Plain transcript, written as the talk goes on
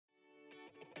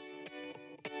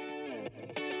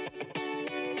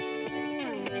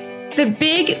The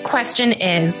big question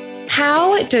is,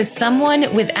 how does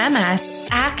someone with MS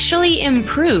actually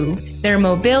improve their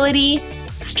mobility,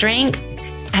 strength,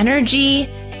 energy,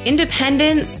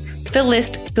 independence? The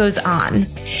list goes on.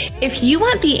 If you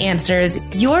want the answers,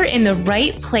 you're in the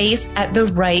right place at the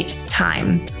right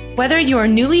time. Whether you're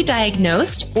newly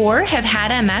diagnosed or have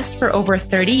had MS for over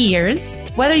 30 years,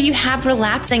 whether you have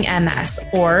relapsing MS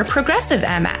or progressive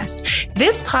MS,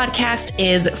 this podcast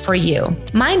is for you.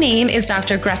 My name is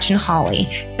Dr. Gretchen Hawley,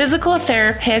 physical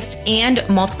therapist and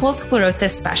multiple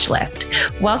sclerosis specialist.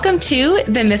 Welcome to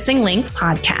the Missing Link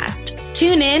podcast.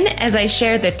 Tune in as I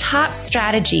share the top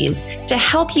strategies to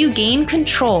help you gain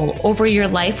control over your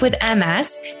life with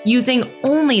MS using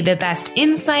only the best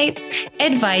insights,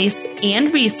 advice,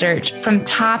 and research from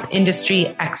top industry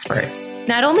experts.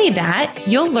 Not only that,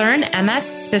 you'll learn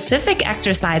MS-specific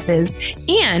exercises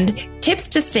and tips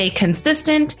to stay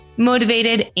consistent,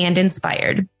 motivated, and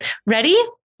inspired. Ready?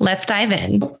 Let's dive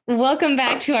in. Welcome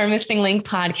back to our Missing Link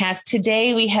podcast.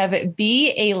 Today we have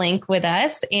Alink with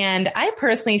us, and I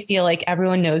personally feel like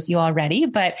everyone knows you already,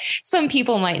 but some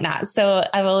people might not. So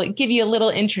I will give you a little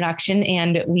introduction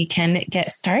and we can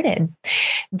get started.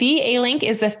 Alink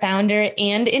is the founder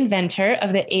and inventor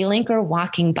of the Alink or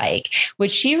walking bike, which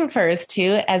she refers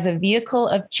to as a vehicle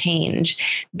of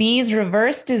change. B's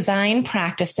reverse design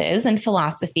practices and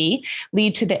philosophy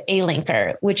lead to the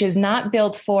Alinker, which is not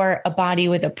built for a body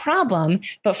with a problem,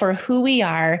 but for who we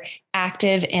are,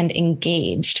 active and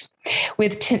engaged.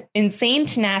 With insane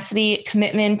tenacity,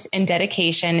 commitment, and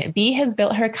dedication, B has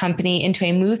built her company into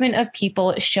a movement of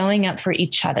people showing up for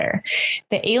each other.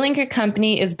 The Alinker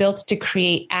company is built to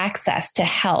create access to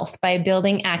health by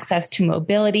building access to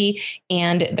mobility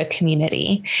and the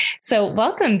community. So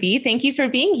welcome, B. Thank you for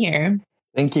being here.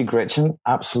 Thank you, Gretchen.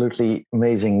 Absolutely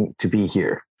amazing to be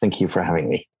here. Thank you for having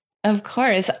me. Of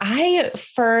course. I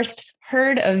first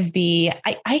heard of B.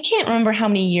 I can't remember how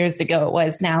many years ago it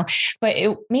was now, but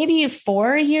maybe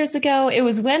 4 years ago. It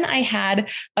was when I had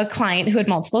a client who had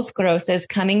multiple sclerosis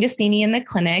coming to see me in the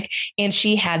clinic, and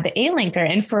she had the Alinker.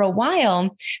 And for a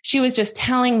while, she was just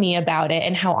telling me about it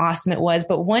and how awesome it was.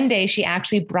 But one day she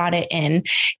actually brought it in,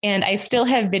 and I still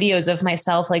have videos of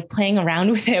myself like playing around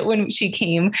with it when she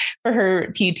came for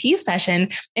her PT session.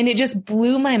 And it just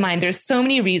blew my mind. There's so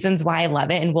many reasons why I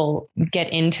love it, and we'll get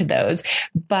into those.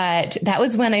 But that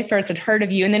was when I first had heard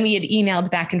of you. And then we had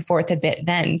emailed back and forth a bit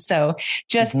then. So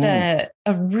just a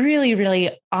really,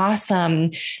 really awesome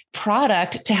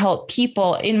product to help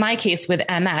people, in my case with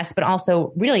MS, but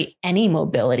also really any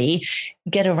mobility,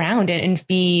 get around and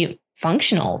be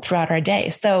functional throughout our day.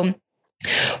 So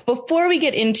before we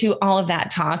get into all of that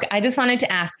talk, I just wanted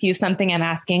to ask you something I'm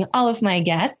asking all of my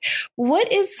guests.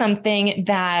 What is something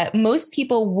that most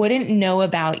people wouldn't know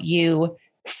about you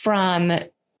from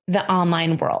the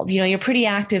online world? You know, you're pretty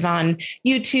active on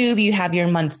YouTube. You have your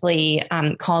monthly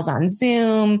calls on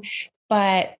Zoom,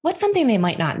 but what's something they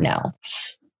might not know?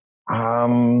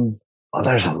 Well,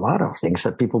 there's a lot of things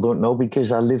that people don't know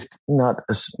because I lived not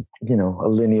a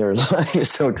linear life,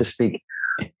 so to speak.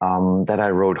 That I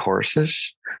rode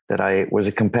horses, that I was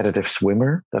a competitive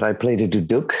swimmer, that I played a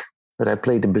duduk, that I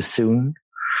played a bassoon,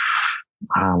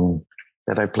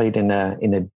 that I played in a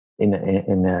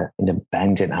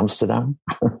band in Amsterdam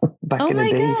back in the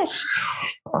day. Oh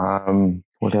my gosh.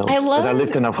 What else? I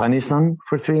lived in Afghanistan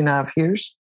for 3.5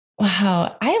 years.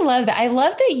 Wow. I love that. I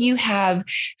love that you have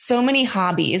so many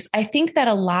hobbies. I think that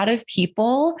a lot of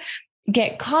people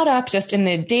get caught up just in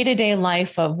the day-to-day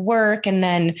life of work, and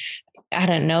then, I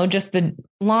don't know, just the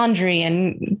laundry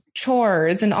and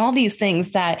chores and all these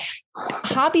things, that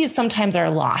hobbies sometimes are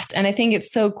lost. And I think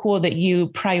it's so cool that you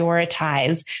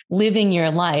prioritize living your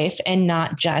life and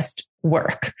not just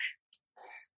work.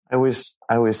 I always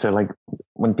say, like,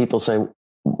 when people say,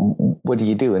 what do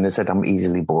you do? And I said, I'm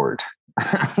easily bored.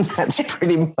 That's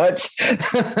pretty much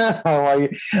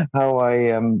how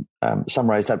I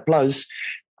summarize that. Plus,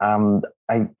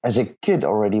 I, as a kid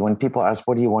already, when people ask,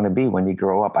 what do you want to be when you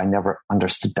grow up? I never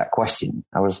understood that question.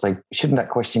 I was like, shouldn't that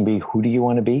question be, who do you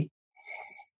want to be?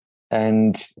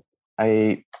 And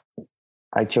I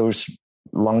chose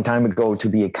a long time ago to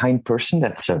be a kind person.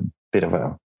 That's a bit of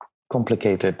a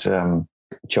complicated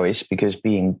choice, because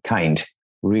being kind,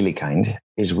 really kind,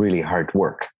 is really hard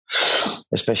work,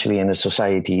 especially in a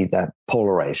society that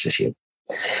polarizes you.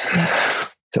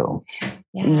 So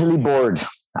easily bored.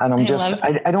 And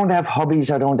I don't have hobbies.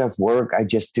 I don't have work. I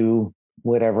just do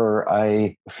whatever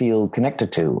I feel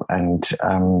connected to and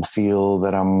feel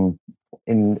that I'm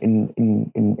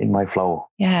in my flow.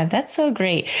 Yeah, that's so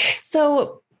great.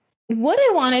 So what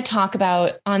I want to talk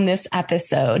about on this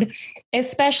episode,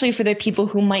 especially for the people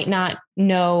who might not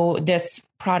know this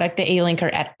product, the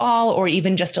Alinker, at all, or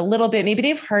even just a little bit, maybe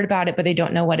they've heard about it, but they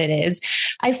don't know what it is.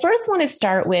 I first want to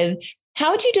start with,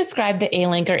 how would you describe the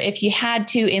Alinker if you had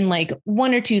to in like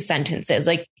one or two sentences,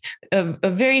 like a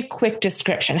very quick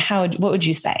description? What would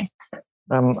you say?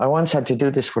 I once had to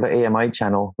do this for the AMI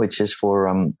channel, which is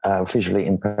for visually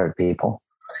impaired people.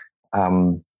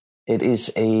 It is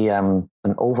an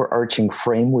overarching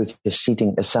frame with the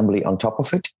seating assembly on top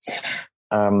of it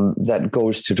that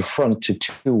goes to the front to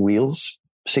two wheels,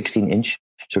 16-inch.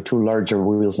 So two larger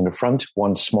wheels in the front,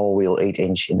 one small wheel,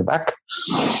 8-inch in the back.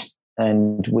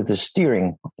 And with the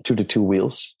steering to the two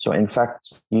wheels. So in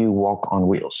fact, you walk on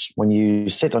wheels. When you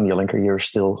sit on the Alinker, you're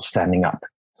still standing up.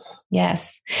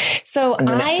 Yes. So and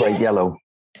then it's bright yellow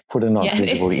for the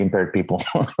non-visually impaired people.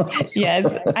 Yes.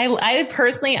 I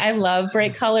personally, I love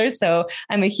bright colors. So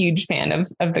I'm a huge fan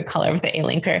of the color of the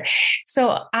Alinker.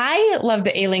 So I love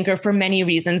the Alinker for many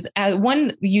reasons.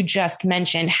 One, you just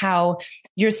mentioned how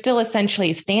you're still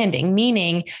essentially standing,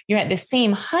 meaning you're at the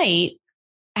same height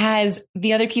as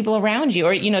the other people around you,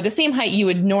 or, the same height you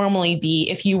would normally be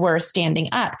if you were standing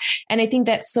up. And I think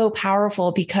that's so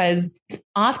powerful because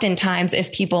oftentimes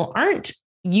if people aren't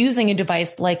using a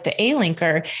device like the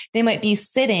Alinker, they might be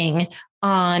sitting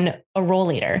on a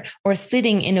rollator or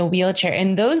sitting in a wheelchair.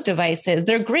 And those devices,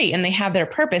 they're great and they have their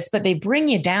purpose, but they bring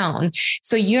you down.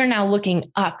 So you're now looking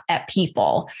up at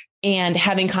people and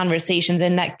having conversations,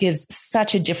 and that gives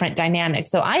such a different dynamic.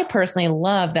 So I personally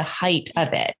love the height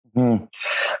of it. Mm.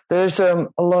 There's a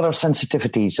lot of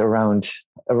sensitivities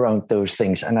around those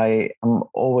things. And I am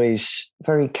always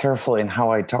very careful in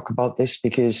how I talk about this,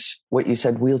 because what you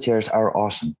said, wheelchairs are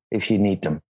awesome if you need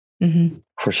them,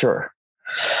 for sure.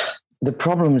 The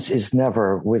problems is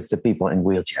never with the people in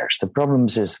wheelchairs. The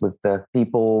problems is with the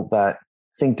people that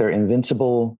think they're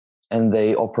invincible and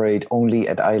they operate only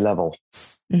at eye level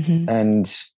and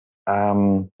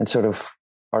sort of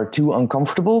are too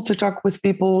uncomfortable to talk with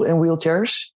people in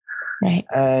wheelchairs. Right.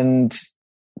 And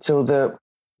so the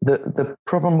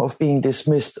problem of being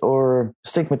dismissed or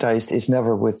stigmatized is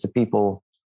never with the people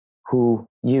who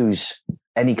use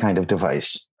any kind of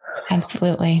device.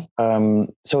 Absolutely.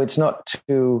 So it's not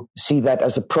to see that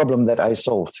as a problem that I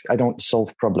solved. I don't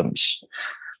solve problems.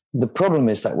 The problem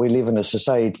is that we live in a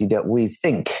society that we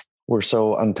think we're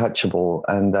so untouchable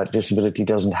and that disability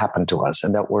doesn't happen to us,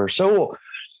 and that we're so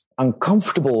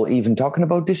uncomfortable even talking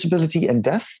about disability and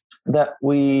death that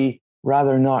we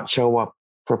rather not show up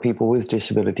for people with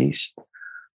disabilities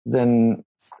than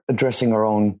addressing our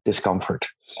own discomfort.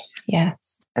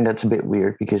 Yes. And that's a bit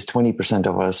weird because 20%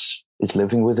 of us is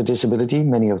living with a disability,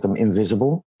 many of them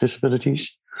invisible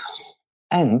disabilities.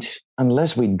 And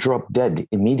unless we drop dead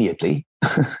immediately,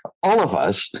 all of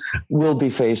us will be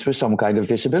faced with some kind of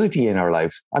disability in our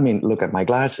life. I mean, look at my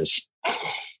glasses.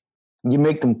 You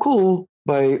make them cool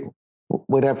by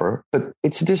whatever, but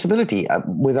it's a disability.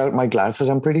 Without my glasses,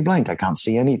 I'm pretty blind. I can't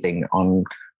see anything on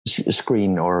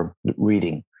screen or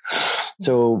reading.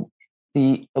 So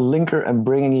the Alinker and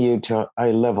bringing you to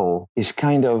eye level is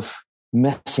kind of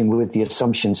messing with the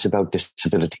assumptions about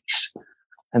disabilities.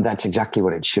 And that's exactly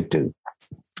what it should do.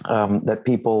 That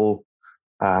people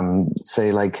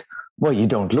say like, well, you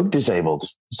don't look disabled.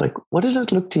 It's like, what does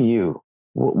it look to you?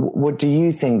 What do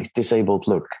you think disabled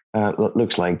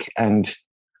looks like? And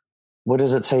what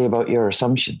does it say about your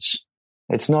assumptions?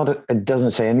 It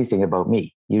doesn't say anything about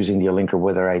me using the Alinker,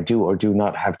 whether I do or do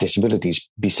not have disabilities.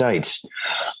 Besides,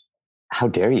 how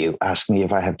dare you ask me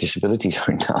if I have disabilities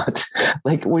or not?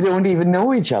 Like, we don't even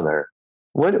know each other.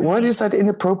 What is that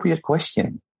inappropriate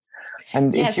question?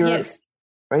 And if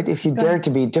you dare to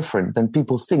be different, then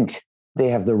people think they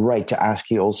have the right to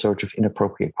ask you all sorts of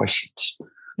inappropriate questions.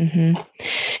 Mm-hmm.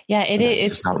 Yeah,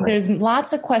 there's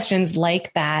lots of questions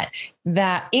like that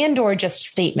and or just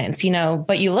statements,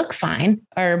 but you look fine,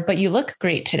 or but you look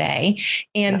great today.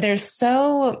 And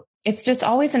it's just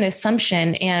always an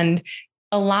assumption. And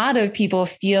a lot of people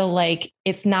feel like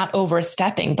it's not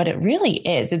overstepping, but it really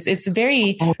is. It's a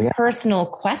very personal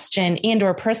question and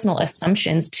or personal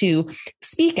assumptions to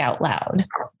speak out loud.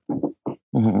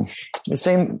 Mm-hmm. The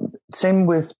same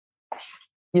with,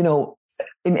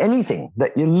 in anything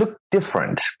that you look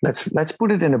different. Let's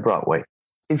put it in a broad way.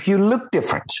 If you look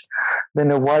different than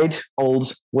a white,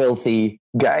 old, wealthy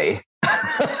guy,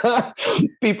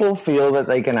 people feel that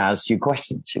they can ask you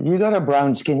questions. If you got a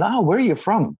brown skin, where are you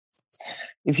from?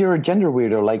 If you're a gender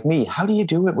weirdo like me, how do you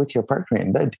do it with your partner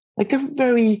in bed? Like, they're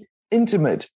very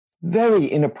intimate, very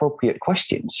inappropriate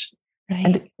questions. Right.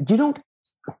 And you don't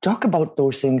talk about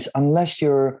those things unless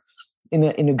you're in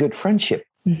a good friendship.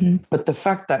 Mm-hmm. But the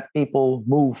fact that people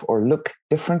move or look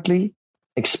differently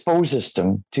exposes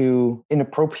them to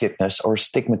inappropriateness or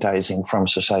stigmatizing from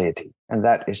society. And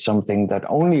that is something that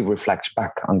only reflects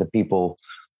back on the people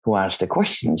who ask the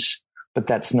questions, but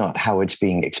that's not how it's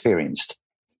being experienced.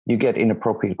 You get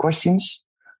inappropriate questions.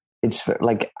 It's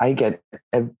like I get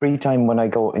every time when I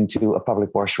go into a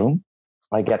public washroom,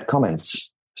 I get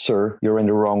comments, sir, you're in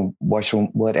the wrong washroom,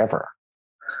 whatever.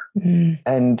 Mm.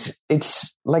 And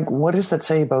it's like, what does that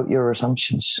say about your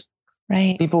assumptions?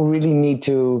 Right. People really need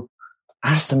to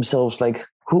ask themselves, like,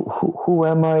 who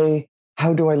am I?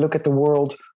 How do I look at the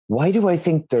world? Why do I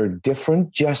think they're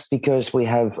different just because we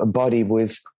have a body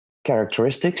with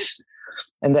characteristics?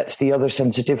 And that's the other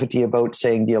sensitivity about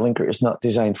saying the Alinker is not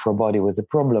designed for a body with a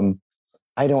problem.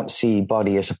 I don't see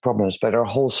body as a problem, but our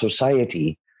whole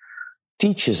society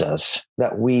teaches us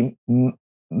that we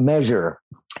measure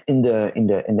in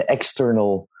the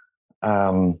external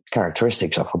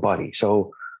characteristics of a body.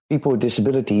 So people with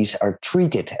disabilities are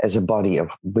treated as a body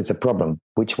with a problem,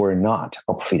 which we're not,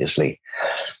 obviously.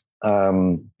 I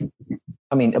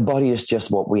mean, a body is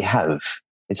just what we have.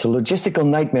 It's a logistical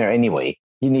nightmare anyway.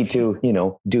 You need to,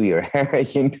 do your hair.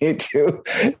 You need to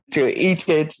eat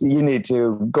it. You need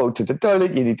to go to the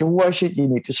toilet. You need to wash it. You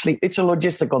need to sleep. It's a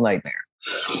logistical nightmare.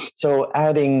 So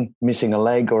adding missing a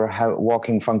leg or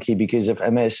walking funky because of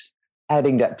MS,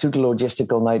 adding that to the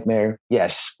logistical nightmare,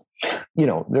 yes.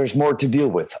 There's more to deal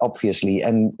with, obviously,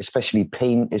 and especially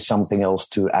pain is something else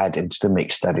to add into the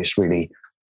mix that is really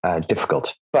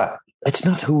difficult. But it's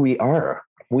not who we are.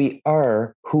 We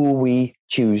are who we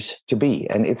choose to be.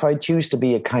 And if I choose to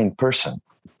be a kind person,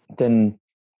 then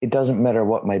it doesn't matter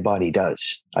what my body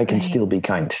does. I can still be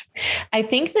kind. I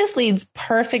think this leads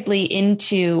perfectly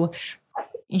into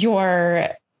your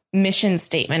mission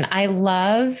statement. I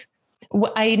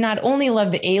not only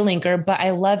love the Alinker, but I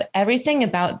love everything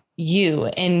about you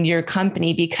and your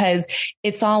company because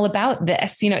it's all about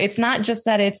this. It's not just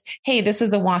that it's, hey, this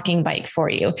is a walking bike for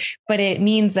you, but it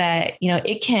means that,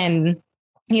 it can,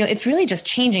 it's really just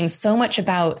changing so much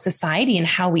about society and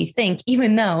how we think,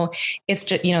 even though it's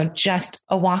just, just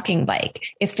a walking bike.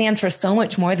 It stands for so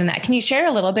much more than that. Can you share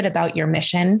a little bit about your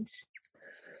mission?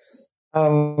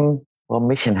 Well,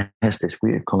 mission has this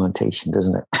weird connotation,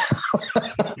 doesn't it?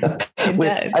 It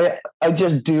does. I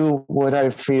just do what I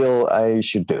feel I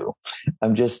should do.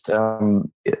 I'm just,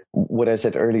 what I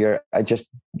said earlier, I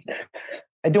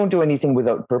don't do anything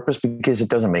without purpose because it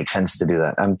doesn't make sense to do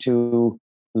that. I'm too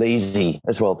lazy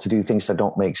as well to do things that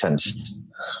don't make sense.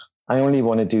 I only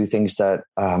want to do things that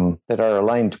are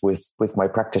aligned with my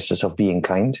practices of being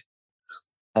kind,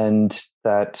 and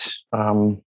that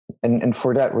and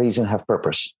for that reason have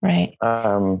purpose. Right.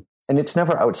 And it's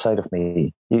never outside of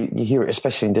me. You hear,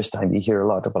 especially in this time, you hear a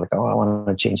lot about like, oh, I want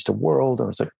to change the world. I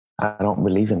was like, I don't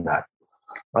believe in that.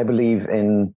 I believe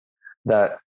in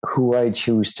that who I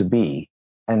choose to be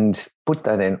and put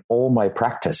that in all my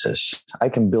practices. I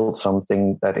can build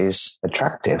something that is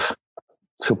attractive,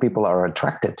 so people are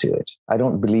attracted to it. I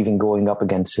don't believe in going up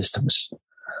against systems.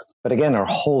 But again, our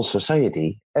whole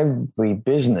society, every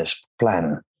business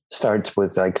plan starts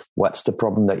with like, what's the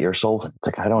problem that you're solving? It's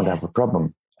like, I don't have a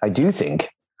problem. I do think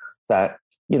that,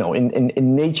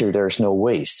 in nature, there's no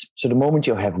waste. So the moment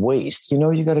you have waste,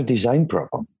 you got a design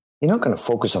problem. You're not going to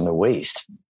focus on the waste.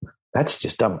 That's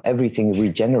just dumb. Everything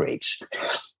regenerates.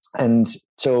 And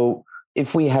so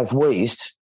if we have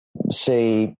waste,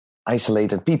 say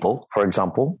isolated people, for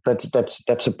example,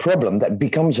 that's a problem that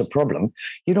becomes a problem.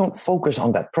 You don't focus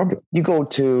on that problem. You go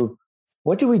to,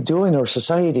 what do we do in our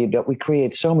society that we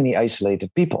create so many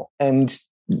isolated people? And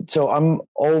so I'm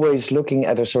always looking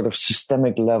at a sort of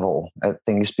systemic level at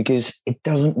things because it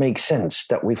doesn't make sense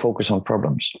that we focus on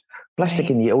problems. Plastic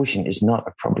in the ocean is not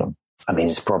a problem. I mean,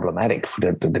 it's problematic for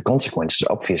the consequences,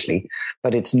 obviously,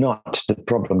 but it's not the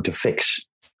problem to fix.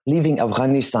 Leaving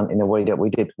Afghanistan in a way that we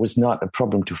did was not a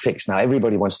problem to fix. Now,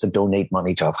 everybody wants to donate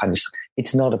money to Afghanistan.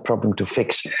 It's not a problem to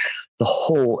fix. The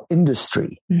whole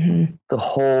industry, the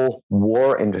whole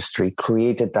war industry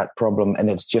created that problem, and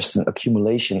it's just an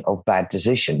accumulation of bad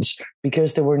decisions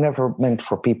because they were never meant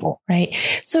for people. Right.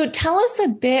 So tell us a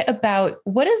bit about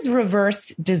what does reverse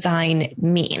design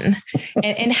mean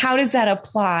and how does that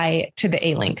apply to the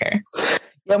Alinker?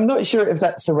 Yeah, I'm not sure if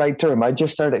that's the right term. I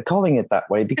just started calling it that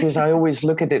way because I always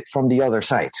look at it from the other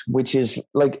side, which is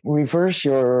like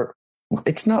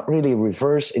it's not really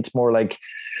reverse. It's more like,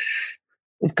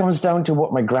 it comes down to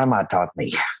what my grandma taught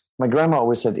me. My grandma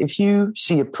always said, if you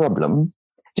see a problem,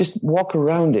 just walk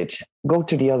around it, go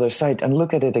to the other side and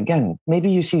look at it again. Maybe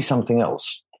you see something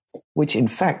else, which in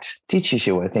fact teaches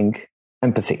you, I think,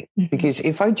 empathy. Because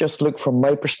if I just look from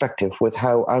my perspective with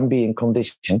how I'm being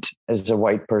conditioned as a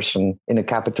white person in a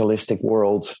capitalistic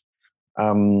world,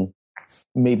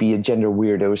 maybe a gender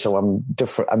weirdo, so I'm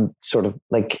different. I'm sort of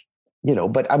like,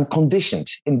 but I'm conditioned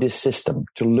in this system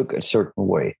to look a certain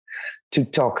way, to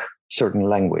talk certain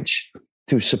language,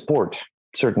 to support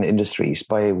certain industries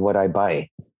by what I buy.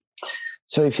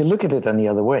 So if you look at it on the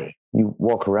other way, you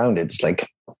walk around it, it's like,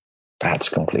 that's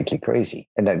completely crazy.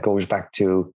 And that goes back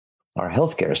to our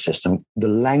healthcare system. The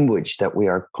language that we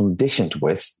are conditioned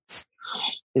with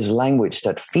is language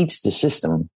that feeds the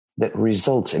system that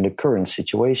results in the current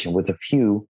situation with a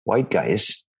few white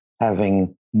guys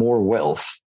having more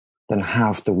wealth than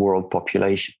half the world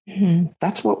population. Mm-hmm.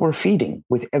 That's what we're feeding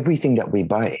with everything that we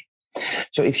buy.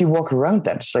 So if you walk around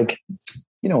that, it's like,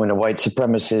 in a white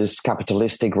supremacist,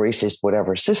 capitalistic, racist,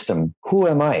 whatever system, who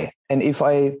am I? And if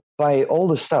I buy all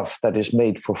the stuff that is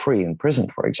made for free in prison,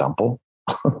 for example,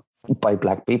 by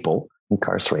Black people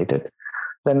incarcerated,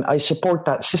 then I support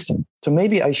that system. So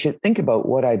maybe I should think about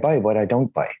what I buy, what I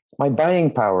don't buy. My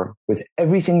buying power with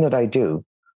everything that I do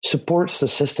supports the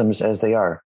systems as they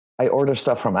are. I order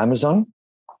stuff from Amazon.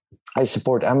 I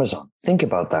support Amazon. Think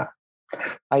about that.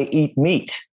 I eat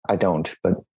meat. I don't,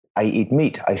 but I eat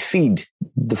meat. I feed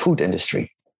the food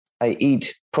industry. I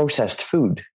eat processed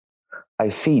food. I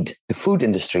feed the food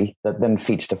industry that then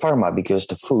feeds the pharma, because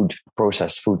the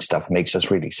processed food stuff makes us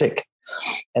really sick.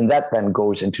 And that then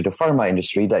goes into the pharma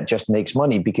industry that just makes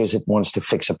money because it wants to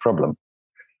fix a problem.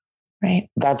 Right.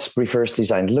 That's reverse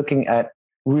design,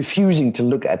 refusing to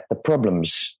look at the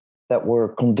problems that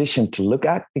we're conditioned to look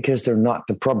at, because they're not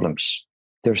the problems.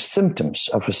 They're symptoms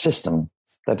of a system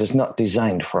that is not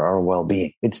designed for our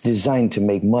well-being. It's designed to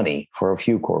make money for a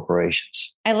few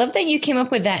corporations. I love that you came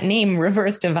up with that name,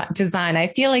 reverse design. I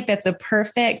feel like that's a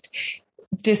perfect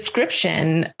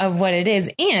description of what it is.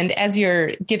 And as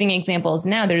you're giving examples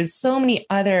now, there's so many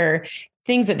other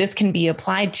things that this can be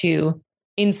applied to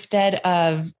instead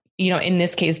of, in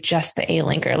this case, just the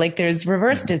A-linker. Like there's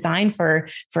reverse design for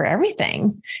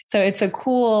everything. So it's a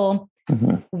cool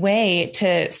way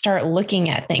to start looking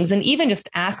at things, and even just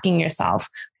asking yourself,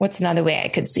 what's another way I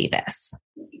could see this?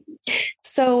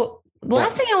 So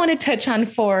last thing I want to touch on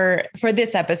for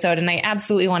this episode, and I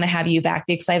absolutely want to have you back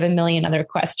because I have a million other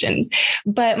questions,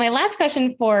 but my last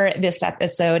question for this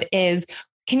episode is,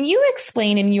 can you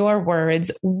explain in your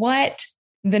words what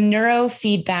the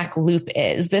neurofeedback loop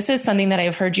is? This is something that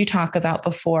I've heard you talk about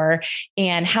before,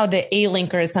 and how the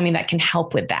A-linker is something that can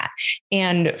help with that.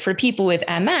 And for people with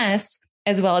MS,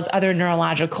 as well as other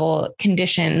neurological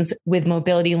conditions with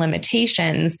mobility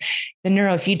limitations, the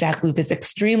neurofeedback loop is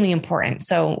extremely important.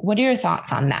 So what are your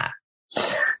thoughts on that?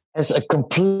 As a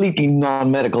completely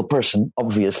non-medical person,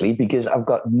 obviously, because I've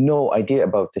got no idea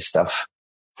about this stuff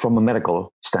from a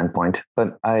medical standpoint,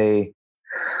 but I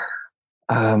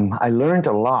learned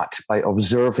a lot by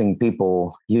observing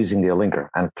people using the Alinker,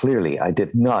 and clearly I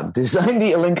did not design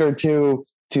the Alinker to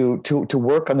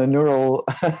work on the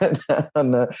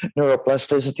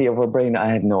neuroplasticity of our brain. I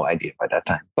had no idea by that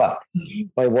time, but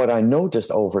by what I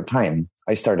noticed over time,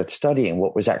 I started studying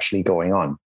what was actually going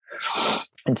on.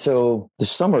 And so the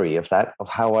summary of that, of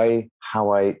how I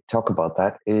talk about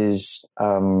that, is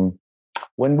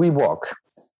when we walk,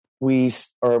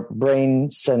 our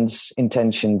brain sends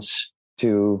intentions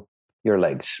to your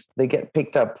legs. They get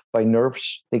picked up by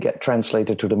nerves, they get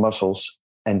translated to the muscles,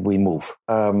 and we move.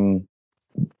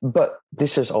 But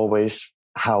this is always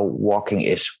how walking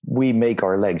is. We make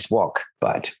our legs walk.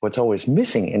 But what's always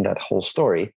missing in that whole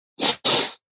story,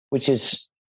 which is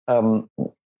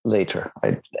later.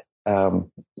 I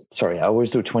always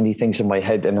do 20 things in my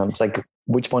head, and I'm like,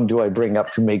 which one do I bring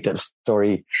up to make that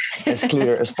story as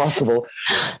clear as possible?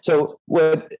 So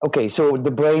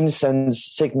the brain sends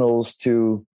signals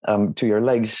to your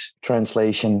legs.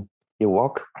 Translation: you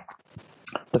walk.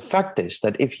 The fact is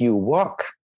that if you walk,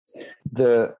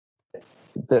 the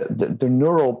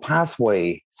neural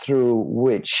pathway through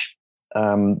which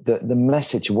the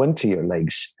message went to your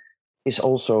legs is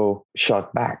also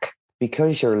shot back.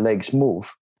 Because your legs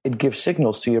move, it gives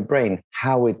signals to your brain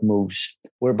how it moves,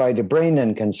 whereby the brain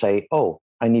then can say, oh,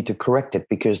 I need to correct it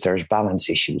because there's balance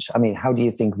issues. I mean, how do you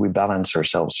think we balance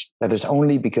ourselves? That is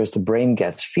only because the brain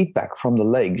gets feedback from the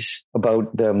legs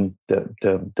about the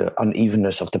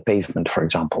unevenness of the pavement, for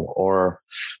example, or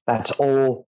that's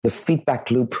all the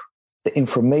feedback loop, the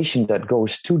information that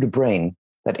goes to the brain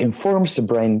that informs the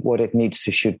brain what it needs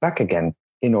to shoot back again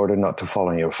in order not to fall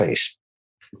on your face.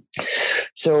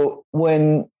 So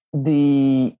when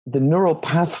the neural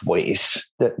pathways,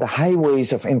 the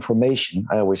highways of information,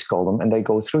 I always call them, and they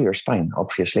go through your spine,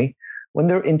 obviously, when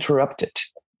they're interrupted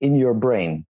in your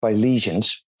brain by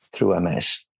lesions, through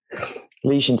MS.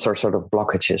 Lesions are sort of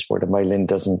blockages where the myelin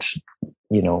doesn't,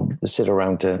 sit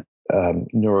around the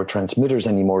neurotransmitters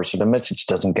anymore, so the message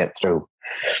doesn't get through.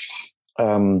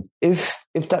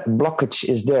 If that blockage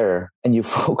is there and you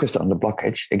focus on the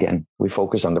blockage, again, we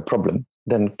focus on the problem,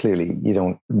 then clearly you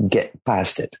don't get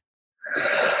past it.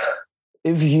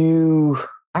 If you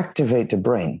activate the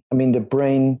brain, the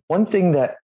brain, one thing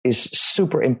that is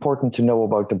super important to know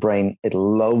about the brain, it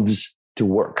loves to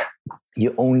work.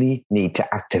 You only need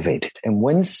to activate it. And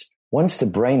once the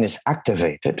brain is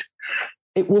activated,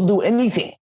 it will do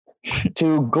anything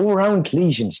to go around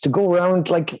lesions, to go around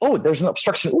like, oh, there's an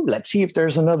obstruction. Oh, let's see if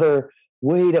there's another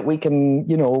way that we can,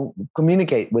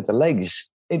 communicate with the legs.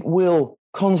 It will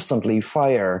constantly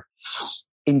fire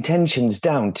intentions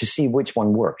down to see which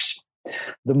one works.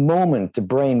 The moment the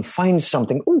brain finds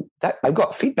something, oh, that I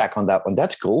got feedback on that one.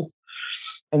 That's cool.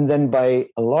 And then by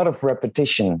a lot of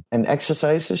repetition and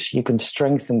exercises, you can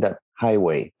strengthen that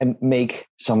highway and make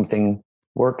something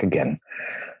work again.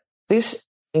 This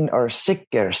in our sick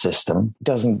care system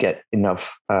doesn't get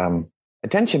enough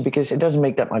attention because it doesn't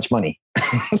make that much money.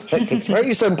 It's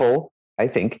very simple, I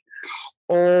think.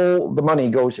 All the money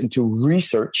goes into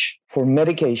research for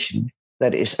medication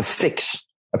that is a fix,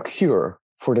 a cure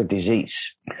for the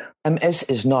disease. MS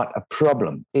is not a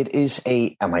problem.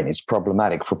 It's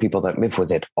problematic for people that live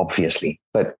with it, obviously,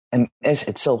 but MS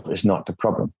itself is not the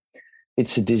problem.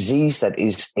 It's a disease that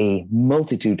is a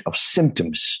multitude of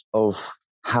symptoms of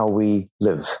how we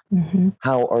live,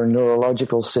 how our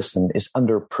neurological system is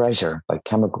under pressure by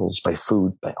chemicals, by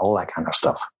food, by all that kind of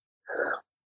stuff.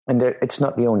 And it's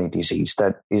not the only disease.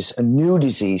 That is a new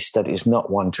disease that is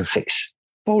not one to fix.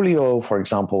 Polio, for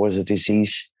example, was a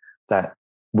disease that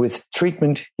with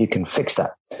treatment, you can fix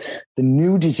that. The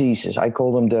new diseases, I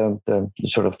call them the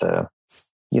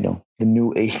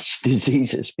new age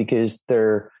diseases because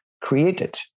they're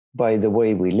created by the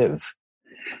way we live.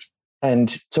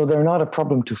 And so they're not a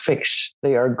problem to fix.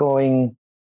 They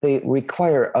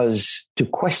require us to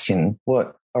question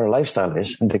what our lifestyle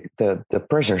is and the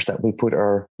pressures that we put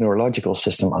our neurological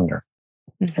system under.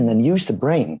 And then use the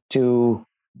brain to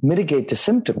mitigate the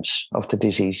symptoms of the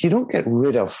disease. You don't get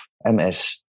rid of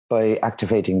MS by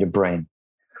activating the brain,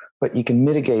 but you can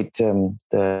mitigate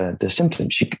the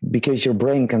symptoms because your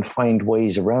brain can find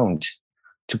ways around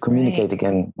to communicate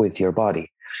again with your body.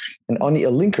 And on the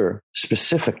Alinker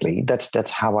specifically,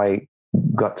 that's how I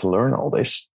got to learn all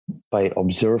this, by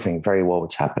observing very well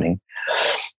what's happening.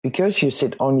 Because you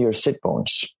sit on your sit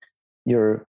bones,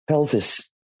 your pelvis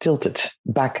tilted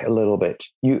back a little bit.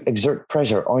 You exert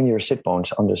pressure on your sit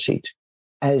bones on the seat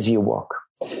as you walk.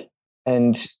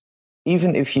 And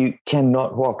even if you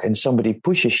cannot walk and somebody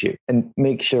pushes you and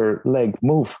makes your leg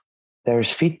move,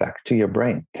 there's feedback to your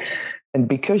brain. And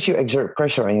because you exert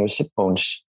pressure on your sit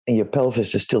bones and your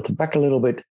pelvis is tilted back a little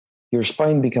bit, your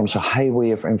spine becomes a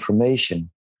highway of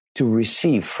information to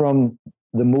receive from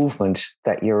the movement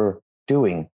that you're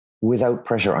doing without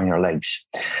pressure on your legs.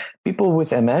 People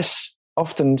with MS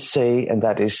often say, and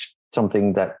that is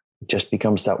something that just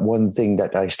becomes that one thing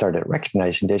that I started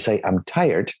recognizing, they say, I'm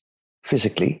tired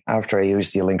physically after I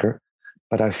use the Alinker,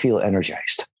 but I feel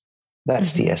energized.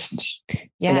 That's the essence.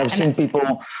 Yeah, and I've seen people,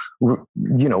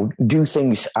 do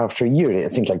things after a year. I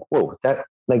think like, whoa,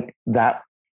 that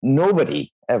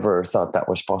nobody ever thought that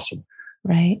was possible.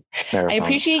 Right. I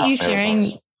appreciate you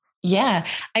sharing. Yeah.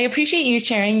 I appreciate you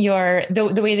sharing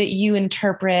the way that you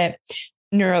interpret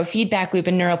neurofeedback loop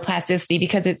and neuroplasticity,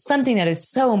 because it's something that is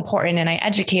so important and I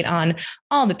educate on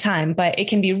all the time, but it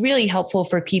can be really helpful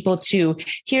for people to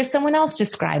hear someone else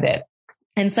describe it.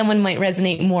 And someone might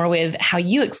resonate more with how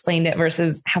you explained it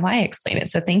versus how I explain it.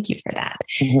 So thank you for that.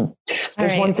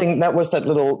 There's one thing, that was that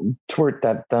little twert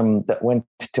that went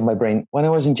to my brain. When I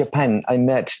was in Japan, I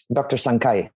met Dr.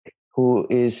 Sankai, who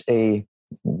is a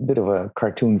bit of a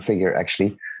cartoon figure,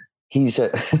 actually. He's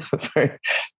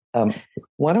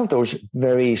one of those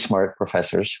very smart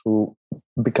professors who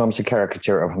becomes a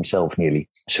caricature of himself nearly.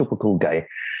 Super cool guy.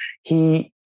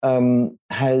 He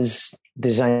has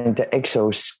designed the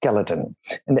exoskeleton.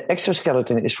 And the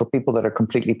exoskeleton is for people that are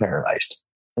completely paralyzed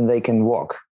and they can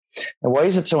walk. And why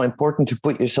is it so important to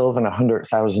put yourself in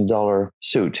 $100,000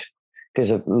 suit?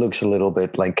 Because it looks a little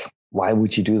bit like, why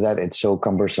would you do that? It's so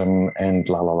cumbersome and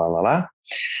la, la, la, la, la.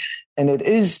 And it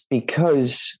is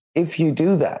because if you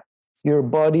do that, your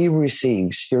body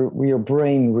receives, your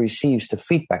brain receives the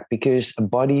feedback, because a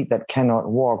body that cannot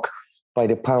walk by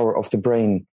the power of the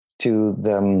brain to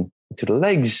the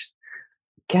legs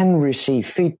can receive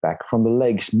feedback from the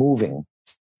legs moving.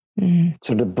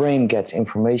 So the brain gets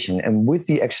information. And with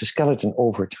the exoskeleton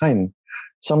over time,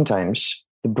 sometimes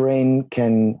the brain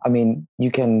can,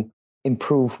 you can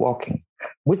improve walking.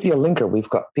 With the Alinker, we've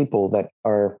got people that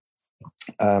are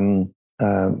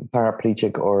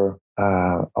paraplegic or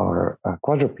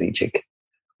quadriplegic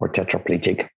or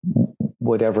tetraplegic,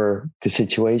 whatever the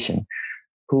situation,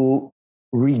 who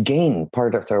regain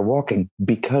part of their walking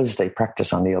because they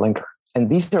practice on the Alinker. And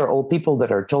these are all people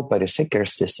that are told by the sick care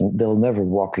system they'll never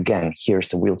walk again. Here's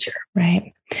the wheelchair.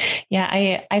 Right.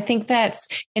 Yeah, I think that's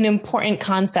an important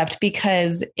concept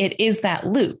because it is that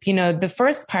loop. You know, the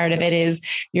first part of it is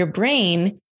your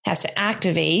brain has to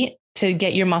activate to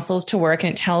get your muscles to work.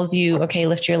 And it tells you, okay,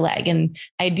 lift your leg. And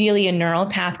ideally a neural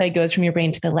pathway goes from your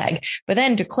brain to the leg. But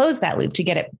then to close that loop, to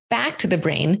get it back to the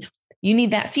brain, you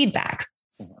need that feedback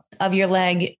of your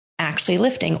leg actually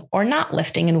lifting or not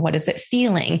lifting, and what is it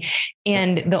feeling?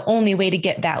 And the only way to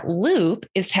get that loop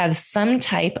is to have some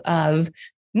type of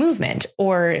movement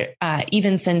or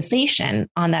even sensation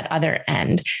on that other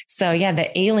end. So yeah, the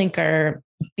Alinker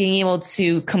being able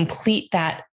to complete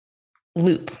that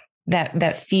loop,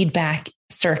 that feedback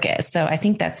circuit. So I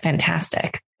think that's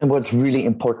fantastic. And what's really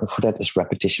important for that is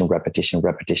repetition, repetition,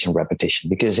 repetition, repetition.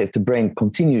 Because if the brain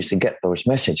continues to get those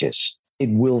messages,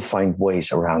 it will find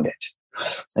ways around it.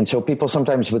 And so people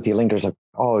sometimes with the Alinkers like,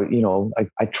 oh, you know,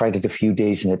 I tried it a few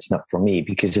days and it's not for me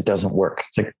because it doesn't work.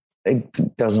 It's like,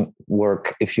 it doesn't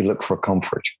work if you look for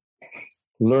comfort.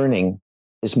 Learning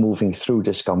is moving through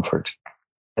discomfort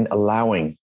and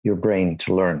allowing your brain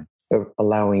to learn,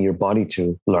 allowing your body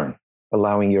to learn,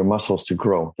 allowing your muscles to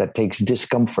grow. That takes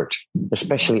discomfort,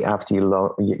 especially after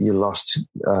you lost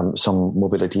some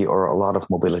mobility or a lot of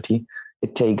mobility.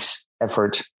 It takes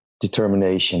effort,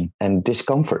 determination, and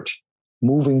discomfort.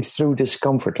 Moving through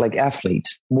discomfort, like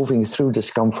athletes, moving through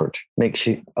discomfort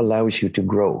allows you to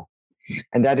grow.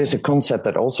 And that is a concept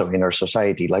that also in our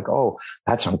society, like, oh,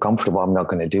 that's uncomfortable, I'm not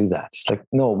going to do that. It's like,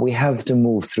 no, we have to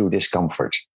move through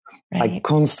discomfort. Right. I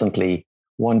constantly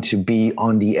want to be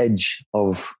on the edge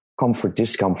of comfort,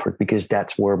 discomfort, because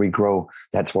that's where we grow.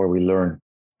 That's where we learn.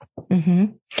 Mm-hmm.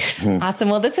 Mm-hmm. Awesome.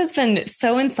 Well, this has been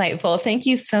so insightful. Thank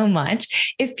you so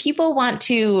much. If people want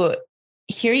to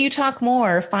hear you talk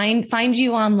more, find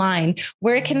you online,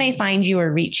 where can they find you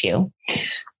or reach you?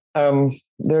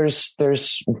 There's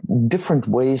different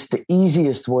ways. The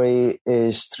easiest way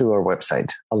is through our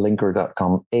website,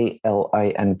 alinker.com,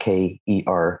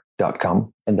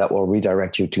 ALINKER.com. And that will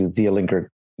redirect you to the Alinker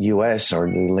US or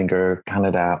the Alinker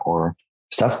Canada or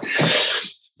stuff.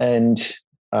 And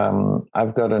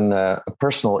I've got a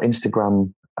personal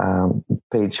Instagram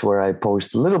page where I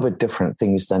post a little bit different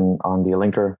things than on the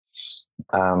Alinker.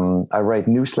 I write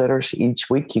newsletters each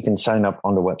week. You can sign up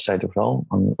on the website as well,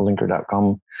 on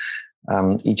alinker.com.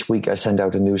 Each week I send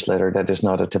out a newsletter that is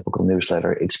not a typical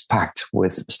newsletter. It's packed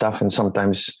with stuff and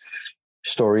sometimes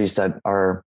stories that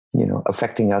are, you know,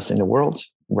 affecting us in the world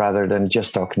rather than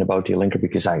just talking about the Alinker,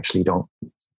 because I actually don't,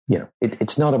 you know,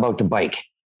 it's not about the bike.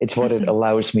 It's what it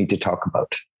allows me to talk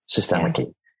about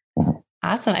systemically. Yeah. Mm-hmm.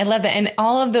 Awesome. I love that. And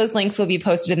all of those links will be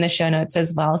posted in the show notes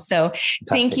as well. So Fantastic.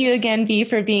 Thank you again, Bea,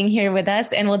 for being here with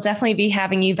us. And we'll definitely be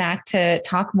having you back to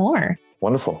talk more.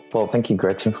 Wonderful. Well, thank you,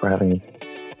 Gretchen, for having me.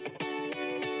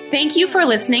 Thank you for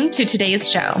listening to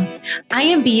today's show. I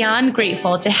am beyond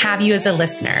grateful to have you as a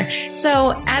listener.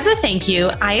 So as a thank you,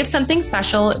 I have something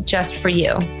special just for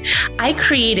you. I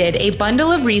created a bundle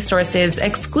of resources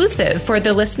exclusive for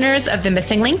the listeners of the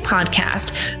Missing Link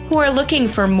podcast who are looking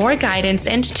for more guidance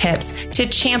and tips to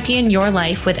champion your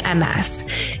life with MS.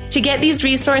 To get these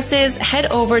resources, head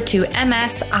over to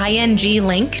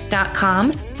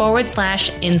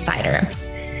msinglink.com/insider.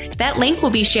 That link will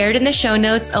be shared in the show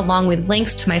notes along with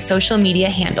links to my social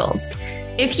media handles.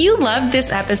 If you loved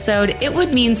this episode, it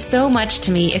would mean so much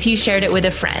to me if you shared it with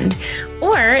a friend.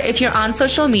 Or if you're on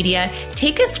social media,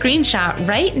 take a screenshot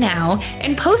right now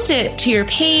and post it to your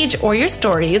page or your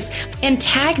stories and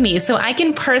tag me so I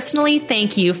can personally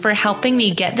thank you for helping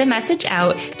me get the message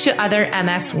out to other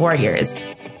MS warriors.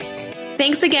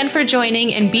 Thanks again for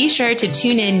joining, and be sure to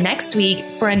tune in next week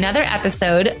for another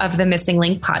episode of the Missing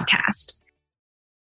Link podcast.